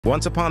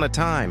Once upon a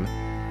time,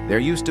 there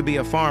used to be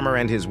a farmer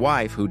and his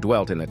wife who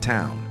dwelt in a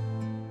town.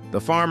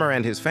 The farmer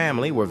and his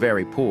family were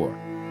very poor.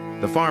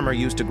 The farmer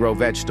used to grow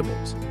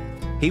vegetables.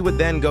 He would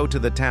then go to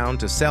the town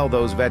to sell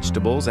those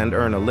vegetables and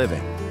earn a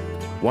living.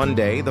 One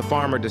day, the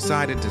farmer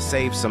decided to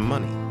save some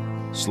money.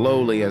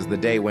 Slowly, as the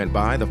day went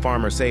by, the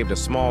farmer saved a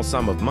small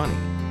sum of money.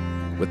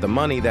 With the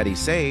money that he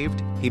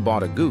saved, he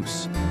bought a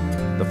goose.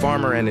 The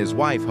farmer and his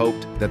wife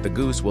hoped that the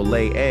goose will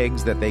lay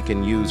eggs that they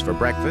can use for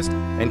breakfast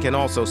and can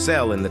also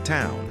sell in the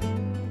town.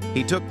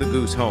 He took the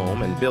goose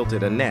home and built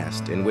it a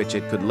nest in which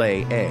it could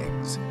lay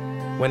eggs.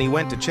 When he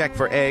went to check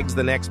for eggs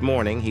the next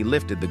morning, he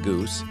lifted the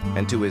goose,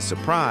 and to his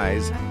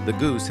surprise, the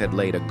goose had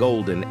laid a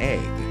golden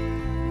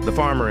egg. The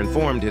farmer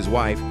informed his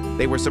wife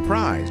they were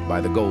surprised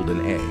by the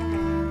golden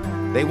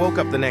egg. They woke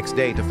up the next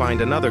day to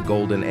find another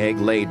golden egg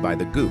laid by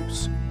the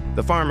goose.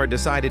 The farmer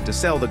decided to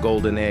sell the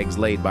golden eggs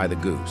laid by the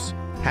goose.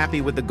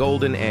 Happy with the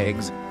golden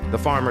eggs, the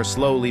farmer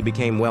slowly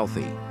became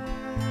wealthy.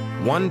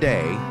 One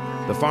day,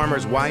 the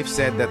farmer's wife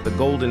said that the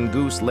golden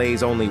goose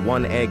lays only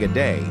one egg a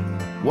day.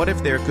 What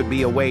if there could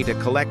be a way to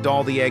collect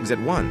all the eggs at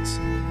once?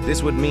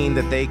 This would mean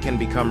that they can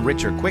become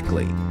richer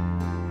quickly.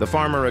 The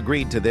farmer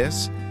agreed to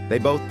this. They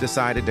both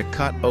decided to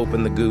cut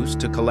open the goose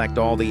to collect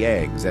all the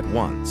eggs at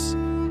once.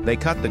 They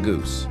cut the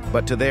goose,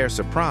 but to their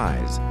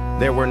surprise,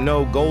 there were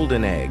no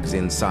golden eggs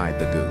inside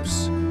the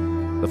goose.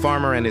 The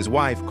farmer and his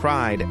wife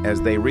cried as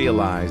they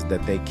realized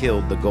that they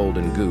killed the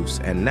golden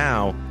goose, and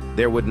now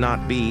there would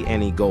not be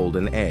any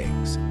golden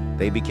eggs.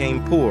 They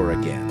became poor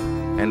again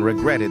and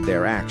regretted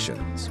their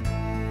actions.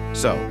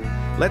 So,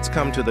 let's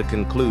come to the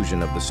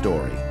conclusion of the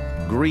story.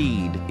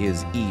 Greed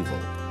is evil.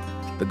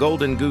 The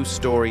Golden Goose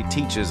story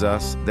teaches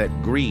us that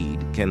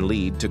greed can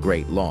lead to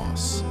great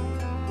loss.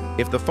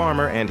 If the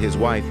farmer and his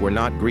wife were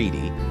not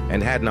greedy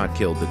and had not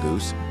killed the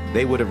goose,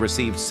 they would have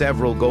received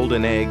several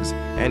golden eggs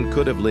and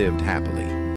could have lived happily.